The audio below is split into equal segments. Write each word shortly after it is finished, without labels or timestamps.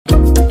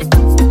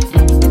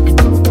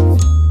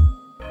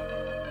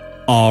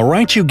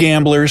Alright, you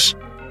gamblers,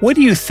 what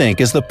do you think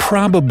is the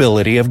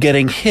probability of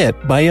getting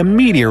hit by a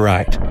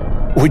meteorite?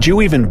 Would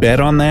you even bet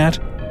on that?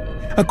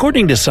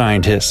 According to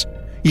scientists,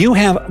 you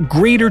have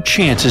greater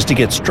chances to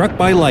get struck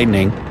by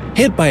lightning,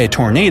 hit by a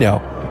tornado,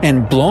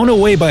 and blown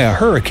away by a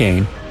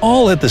hurricane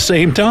all at the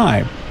same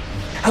time.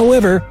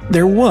 However,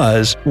 there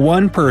was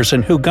one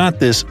person who got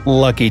this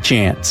lucky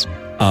chance.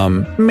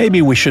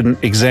 Maybe we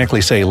shouldn't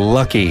exactly say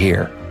lucky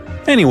here.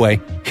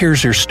 Anyway,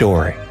 here's her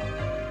story.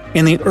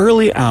 In the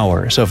early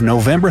hours of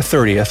November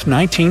 30th,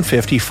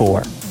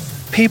 1954,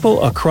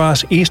 people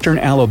across eastern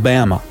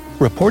Alabama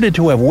reported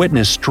to have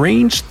witnessed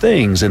strange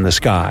things in the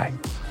sky.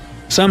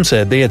 Some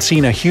said they had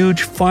seen a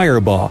huge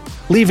fireball,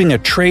 leaving a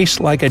trace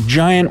like a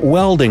giant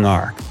welding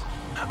arc.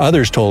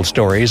 Others told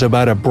stories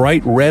about a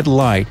bright red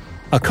light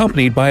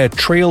accompanied by a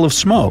trail of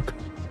smoke.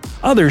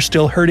 Others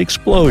still heard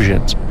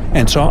explosions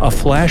and saw a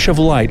flash of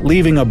light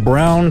leaving a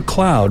brown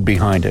cloud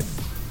behind it.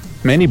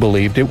 Many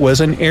believed it was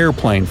an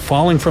airplane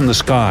falling from the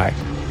sky,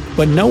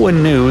 but no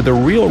one knew the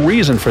real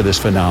reason for this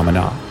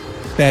phenomenon.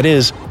 That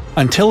is,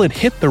 until it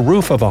hit the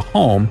roof of a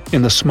home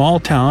in the small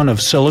town of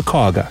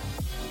Sylacauga.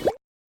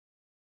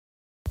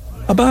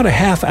 About a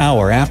half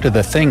hour after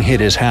the thing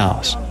hit his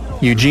house,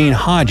 Eugene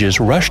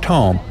Hodges rushed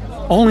home,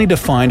 only to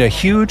find a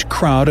huge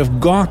crowd of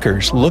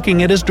gawkers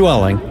looking at his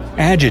dwelling,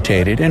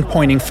 agitated and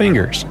pointing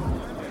fingers.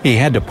 He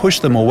had to push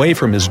them away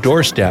from his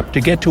doorstep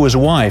to get to his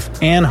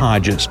wife, Ann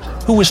Hodges,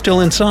 who was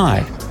still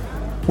inside.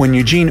 When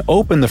Eugene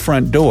opened the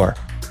front door,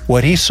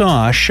 what he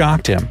saw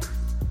shocked him.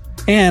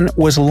 Ann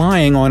was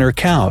lying on her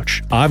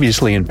couch,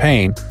 obviously in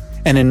pain,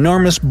 an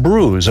enormous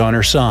bruise on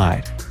her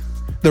side.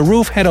 The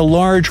roof had a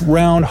large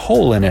round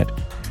hole in it,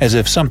 as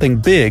if something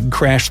big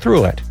crashed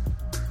through it.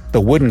 The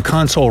wooden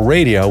console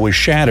radio was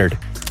shattered,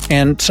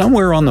 and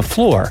somewhere on the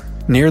floor,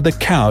 near the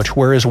couch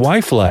where his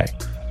wife lay,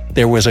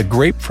 there was a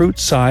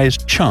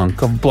grapefruit-sized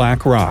chunk of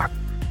black rock.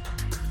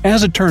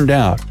 As it turned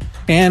out,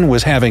 Ann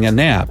was having a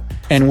nap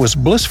and was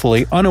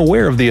blissfully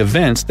unaware of the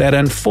events that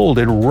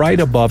unfolded right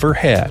above her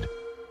head.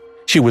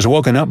 She was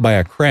woken up by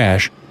a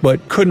crash,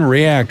 but couldn't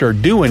react or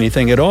do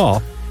anything at all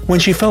when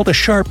she felt a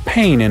sharp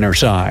pain in her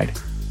side.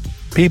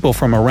 People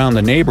from around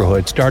the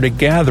neighborhood started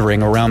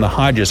gathering around the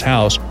Hodges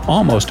house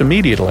almost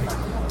immediately.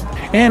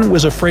 Ann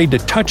was afraid to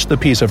touch the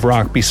piece of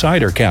rock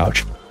beside her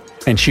couch,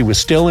 and she was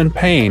still in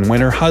pain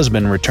when her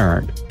husband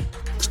returned.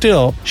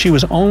 Still, she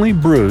was only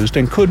bruised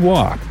and could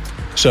walk,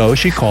 so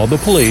she called the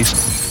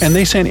police, and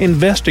they sent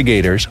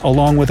investigators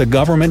along with a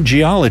government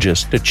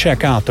geologist to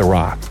check out the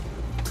rock.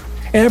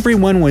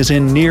 Everyone was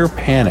in near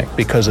panic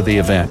because of the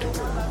event.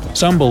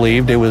 Some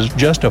believed it was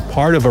just a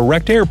part of a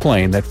wrecked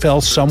airplane that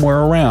fell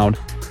somewhere around,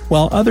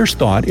 while others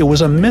thought it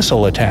was a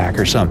missile attack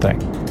or something.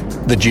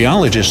 The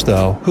geologist,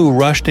 though, who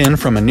rushed in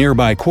from a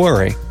nearby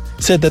quarry,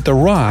 said that the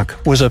rock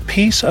was a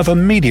piece of a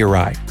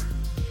meteorite.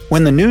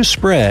 When the news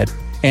spread,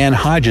 Ann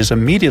Hodges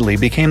immediately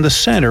became the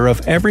center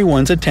of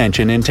everyone's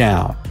attention in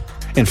town.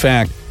 In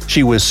fact,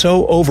 she was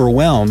so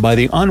overwhelmed by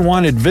the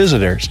unwanted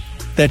visitors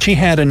that she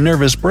had a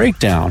nervous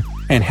breakdown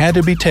and had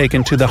to be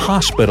taken to the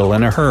hospital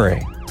in a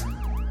hurry.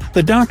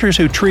 The doctors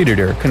who treated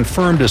her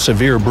confirmed a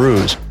severe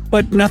bruise,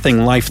 but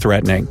nothing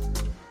life-threatening.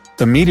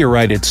 The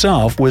meteorite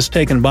itself was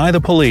taken by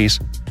the police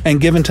and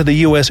given to the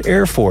U.S.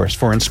 Air Force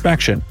for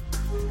inspection.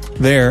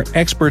 There,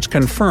 experts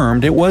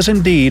confirmed it was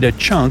indeed a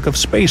chunk of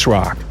space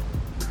rock.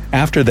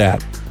 After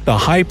that, the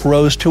hype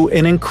rose to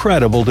an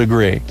incredible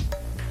degree.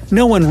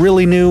 No one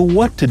really knew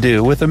what to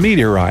do with the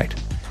meteorite,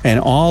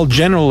 and all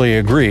generally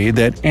agreed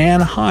that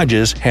Ann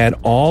Hodges had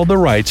all the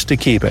rights to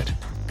keep it.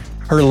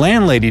 Her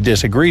landlady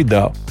disagreed,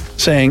 though,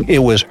 saying it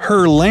was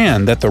her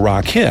land that the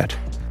rock hit.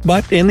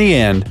 But in the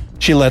end,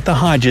 she let the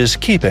Hodges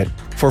keep it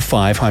for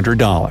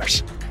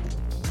 $500.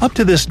 Up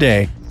to this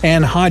day,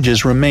 Ann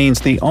Hodges remains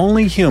the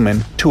only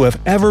human to have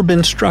ever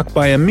been struck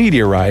by a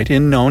meteorite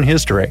in known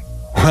history.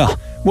 Well,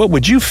 what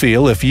would you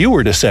feel if you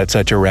were to set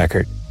such a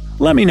record?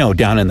 Let me know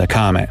down in the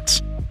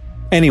comments.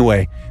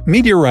 Anyway,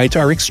 meteorites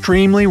are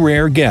extremely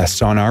rare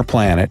guests on our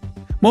planet,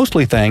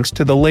 mostly thanks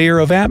to the layer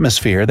of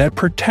atmosphere that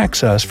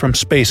protects us from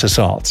space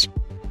assaults.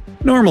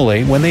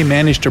 Normally, when they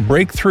manage to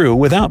break through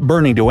without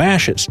burning to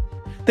ashes,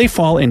 they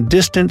fall in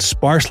distant,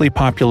 sparsely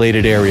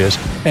populated areas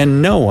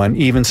and no one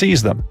even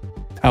sees them.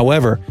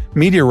 However,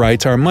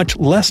 meteorites are much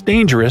less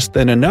dangerous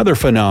than another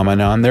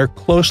phenomenon they're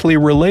closely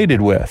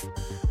related with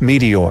 –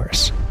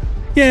 meteors.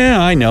 Yeah,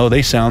 I know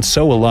they sound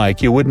so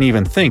alike you wouldn't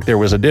even think there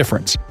was a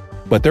difference.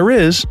 But there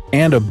is,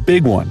 and a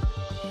big one.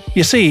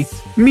 You see,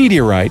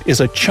 meteorite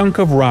is a chunk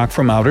of rock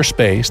from outer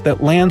space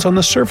that lands on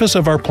the surface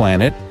of our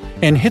planet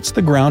and hits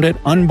the ground at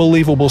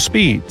unbelievable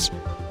speeds.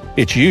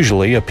 It's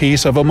usually a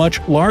piece of a much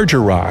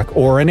larger rock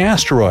or an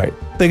asteroid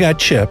that got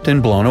chipped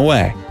and blown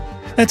away.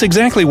 That's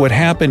exactly what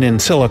happened in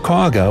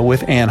Sylacauga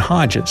with Ann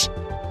Hodges.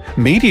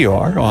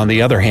 Meteor, on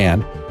the other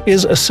hand,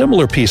 is a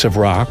similar piece of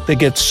rock that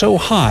gets so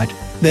hot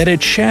that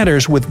it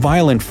shatters with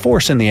violent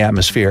force in the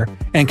atmosphere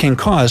and can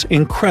cause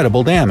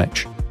incredible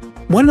damage.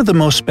 One of the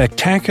most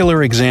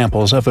spectacular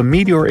examples of a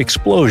meteor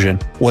explosion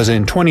was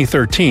in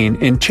 2013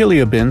 in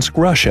Chelyabinsk,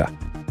 Russia.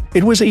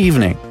 It was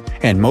evening,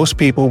 and most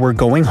people were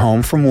going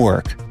home from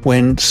work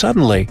when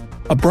suddenly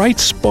a bright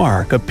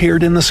spark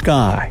appeared in the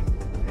sky.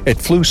 It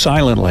flew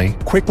silently,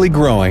 quickly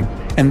growing,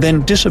 and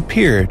then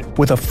disappeared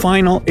with a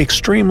final,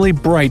 extremely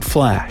bright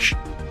flash.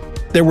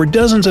 There were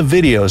dozens of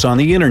videos on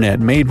the internet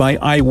made by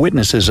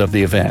eyewitnesses of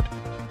the event,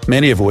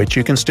 many of which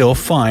you can still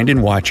find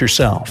and watch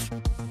yourself.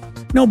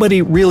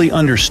 Nobody really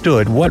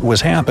understood what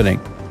was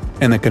happening,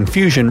 and the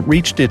confusion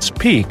reached its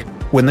peak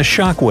when the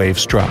shockwave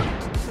struck.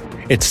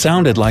 It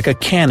sounded like a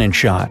cannon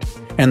shot,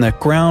 and the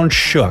ground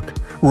shook,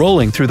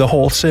 rolling through the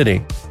whole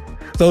city.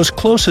 Those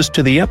closest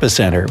to the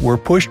epicenter were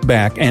pushed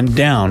back and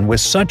down with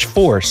such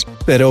force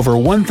that over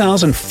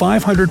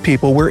 1,500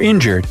 people were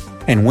injured,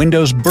 and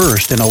windows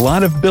burst in a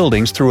lot of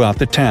buildings throughout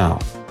the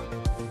town.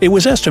 It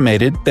was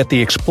estimated that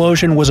the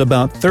explosion was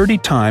about 30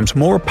 times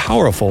more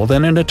powerful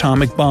than an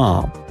atomic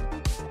bomb.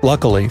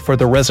 Luckily for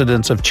the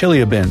residents of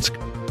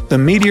Chelyabinsk, the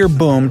meteor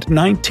boomed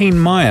 19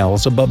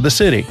 miles above the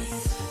city,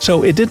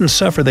 so it didn't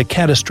suffer the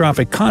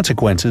catastrophic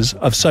consequences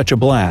of such a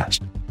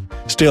blast.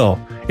 Still,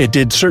 it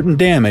did certain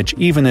damage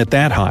even at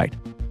that height.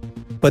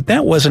 But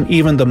that wasn't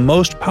even the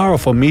most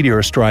powerful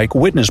meteor strike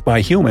witnessed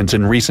by humans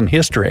in recent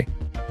history.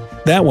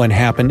 That one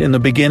happened in the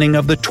beginning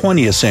of the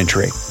 20th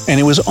century, and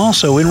it was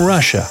also in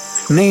Russia,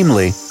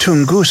 namely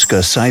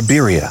Tunguska,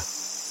 Siberia.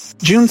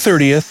 June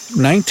 30,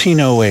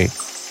 1908.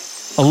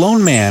 A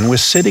lone man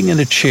was sitting in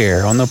a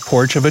chair on the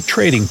porch of a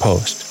trading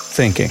post,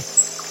 thinking.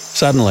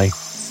 Suddenly,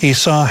 he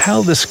saw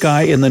how the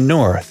sky in the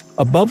north,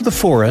 above the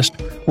forest,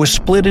 was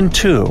split in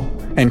two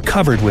and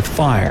covered with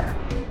fire.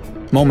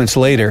 Moments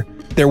later,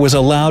 there was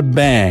a loud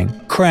bang,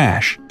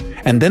 crash,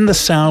 and then the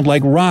sound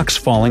like rocks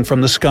falling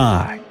from the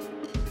sky.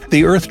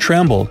 The earth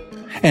trembled,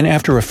 and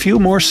after a few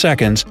more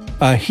seconds,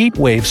 a heat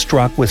wave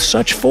struck with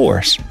such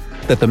force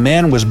that the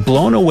man was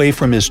blown away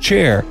from his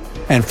chair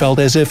and felt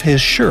as if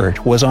his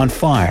shirt was on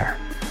fire.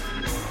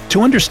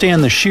 To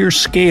understand the sheer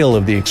scale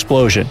of the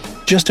explosion,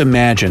 just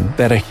imagine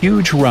that a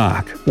huge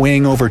rock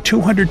weighing over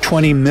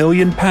 220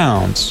 million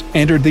pounds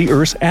entered the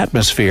Earth's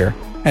atmosphere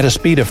at a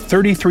speed of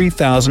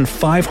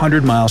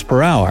 33,500 miles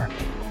per hour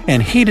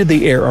and heated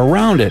the air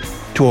around it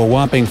to a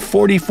whopping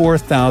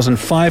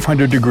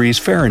 44,500 degrees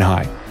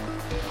Fahrenheit.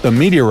 The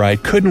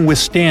meteorite couldn't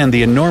withstand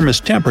the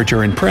enormous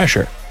temperature and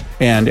pressure,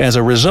 and as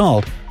a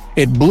result,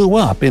 it blew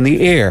up in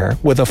the air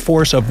with a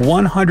force of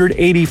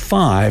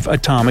 185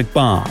 atomic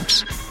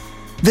bombs.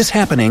 This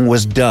happening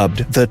was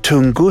dubbed the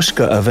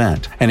Tunguska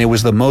event, and it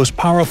was the most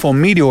powerful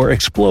meteor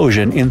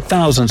explosion in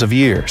thousands of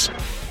years.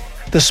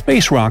 The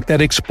space rock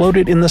that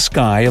exploded in the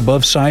sky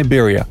above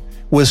Siberia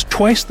was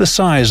twice the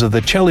size of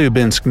the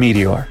Chelyabinsk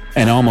meteor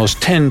and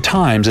almost 10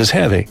 times as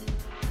heavy.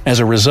 As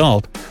a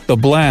result, the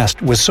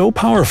blast was so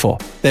powerful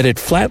that it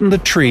flattened the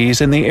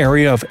trees in the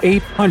area of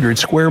 800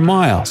 square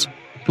miles,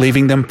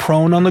 leaving them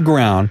prone on the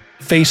ground,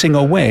 facing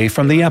away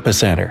from the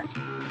epicenter.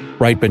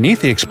 Right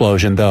beneath the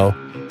explosion, though,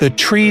 the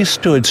trees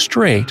stood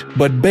straight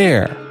but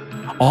bare.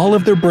 All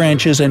of their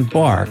branches and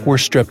bark were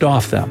stripped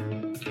off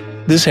them.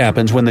 This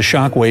happens when the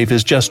shockwave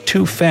is just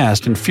too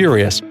fast and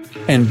furious,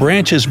 and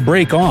branches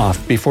break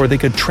off before they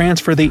could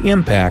transfer the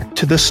impact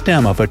to the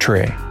stem of a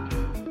tree.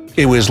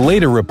 It was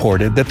later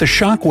reported that the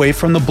shockwave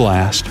from the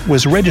blast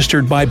was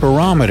registered by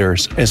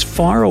barometers as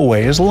far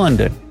away as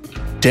London.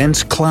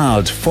 Dense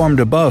clouds formed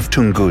above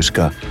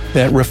Tunguska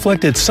that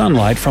reflected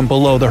sunlight from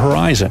below the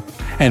horizon,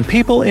 and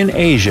people in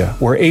Asia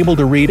were able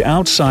to read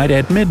outside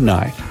at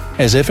midnight,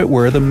 as if it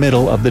were the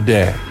middle of the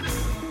day.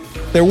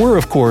 There were,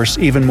 of course,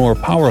 even more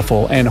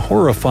powerful and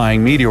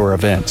horrifying meteor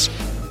events,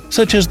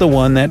 such as the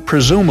one that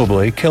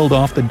presumably killed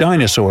off the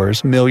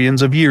dinosaurs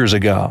millions of years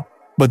ago.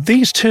 But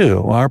these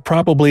two are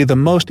probably the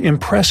most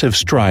impressive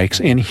strikes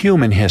in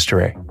human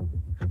history.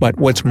 But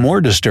what's more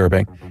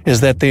disturbing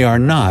is that they are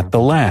not the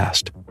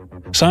last.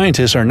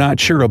 Scientists are not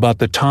sure about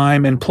the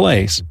time and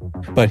place,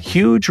 but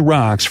huge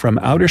rocks from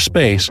outer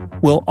space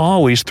will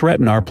always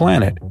threaten our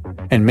planet,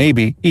 and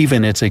maybe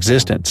even its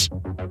existence.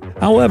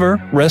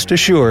 However, rest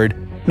assured,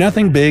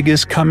 nothing big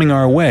is coming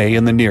our way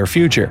in the near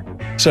future,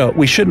 so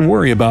we shouldn't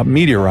worry about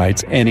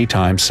meteorites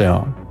anytime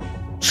soon.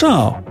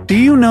 So, do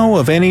you know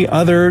of any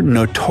other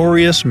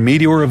notorious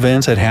meteor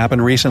events that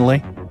happened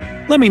recently?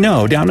 Let me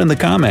know down in the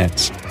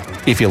comments.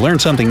 If you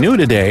learned something new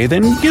today,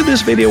 then give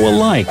this video a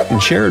like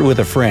and share it with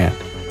a friend.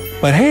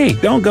 But hey,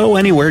 don't go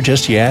anywhere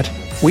just yet.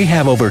 We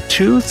have over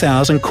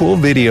 2,000 cool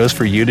videos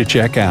for you to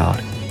check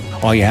out.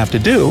 All you have to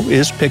do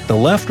is pick the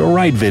left or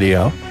right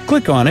video,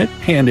 click on it,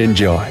 and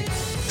enjoy.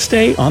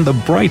 Stay on the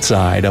bright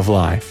side of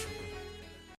life.